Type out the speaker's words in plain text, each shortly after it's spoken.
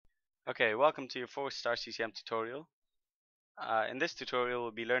Okay, welcome to your 4-star CCM tutorial. In this tutorial,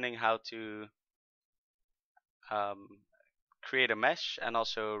 we'll be learning how to um, create a mesh and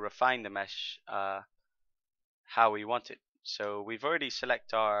also refine the mesh how we want it. So we've already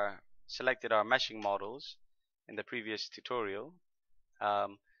selected our meshing models in the previous tutorial.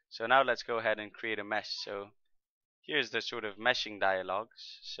 So now let's go ahead and create a mesh. So here's the sort of meshing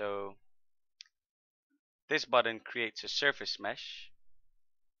dialogues. So this button creates a surface mesh.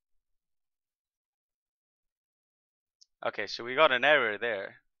 Okay, so we got an error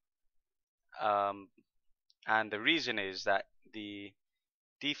there. And the reason is that the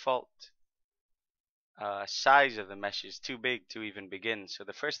default size of the mesh is too big to even begin. So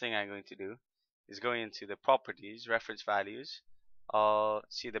the first thing I'm going to do is go into the properties, reference values. I'll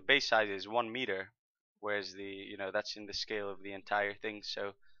see the base size is 1 meter, whereas that's in the scale of the entire thing.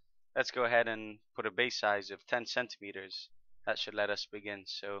 So let's go ahead and put a base size of 10 centimeters. That should let us begin.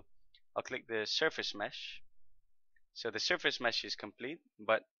 So I'll click the surface mesh. So the surface mesh is complete,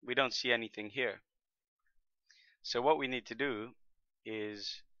 but we don't see anything here. So what we need to do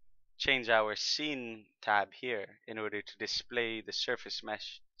is change our scene tab here in order to display the surface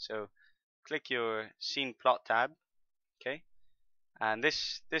mesh. So click your scene plot tab, okay, and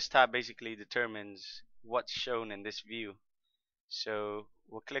this tab basically determines what's shown in this view. So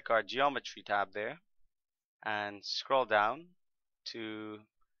we'll click our geometry tab there and scroll down to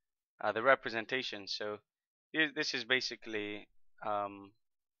the representation. So this is basically kind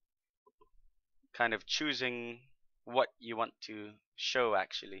of choosing what you want to show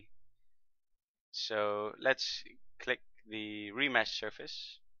actually. So let's click the remesh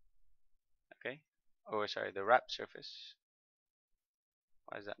surface, okay, or sorry, the wrap surface.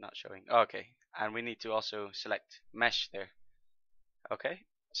 Why is that not showing? Okay, and we need to also select mesh there. Okay,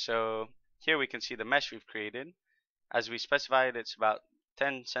 so here we can see the mesh we've created. As we specified, it's about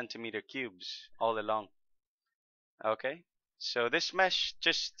 10 centimeter cubes all along. Okay, so this mesh,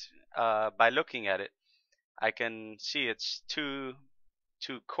 just by looking at it, I can see it's too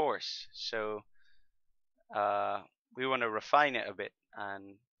coarse. So we want to refine it a bit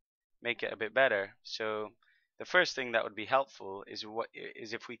and make it a bit better. So the first thing that would be helpful is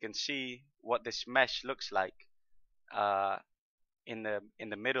if we can see what this mesh looks like in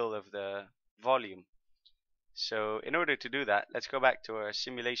the middle of the volume. So in order to do that, let's go back to our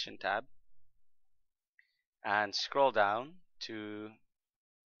simulation tab and scroll down to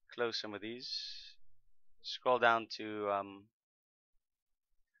close some of these. Scroll down to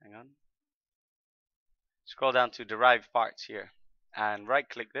scroll down to derived parts here and right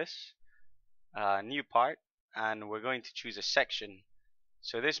click this, new part, and we're going to choose a section.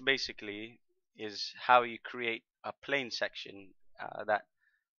 So this basically is how you create a plane section that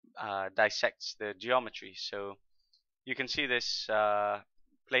dissects the geometry. So you can see this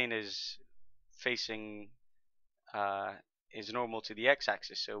plane is facing is normal to the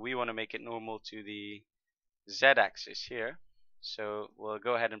x-axis, so we want to make it normal to the z-axis here. So we'll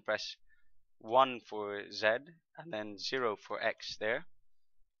go ahead and press 1 for z and then 0 for x there,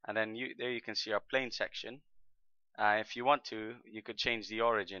 and then there you can see our plane section. If you want to, you could change the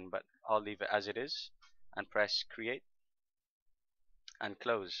origin, but I'll leave it as it is and press create and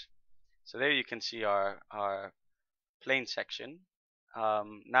close. So there you can see our plane section.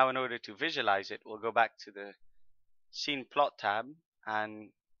 Now in order to visualize it, we'll go back to the scene plot tab and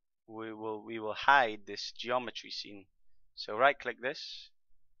we will hide this geometry scene. So right click this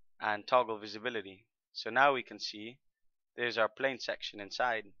and toggle visibility. So now we can see there's our plane section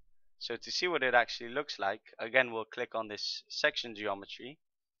inside. So to see what it actually looks like, again we'll click on this section geometry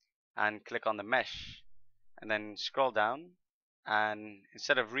and click on the mesh and then scroll down, and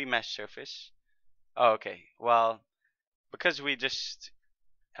instead of remesh surface, okay, well, because we just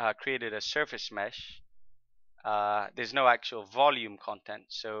created a surface mesh, there's no actual volume content.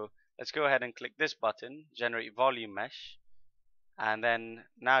 So let's go ahead and click this button, generate volume mesh, and then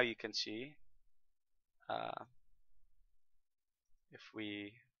now you can see if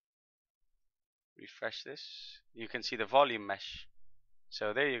we refresh this, you can see the volume mesh.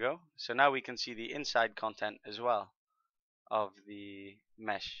 So there you go. So now we can see the inside content as well of the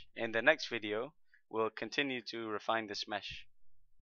mesh. In the next video, we'll continue to refine this mesh.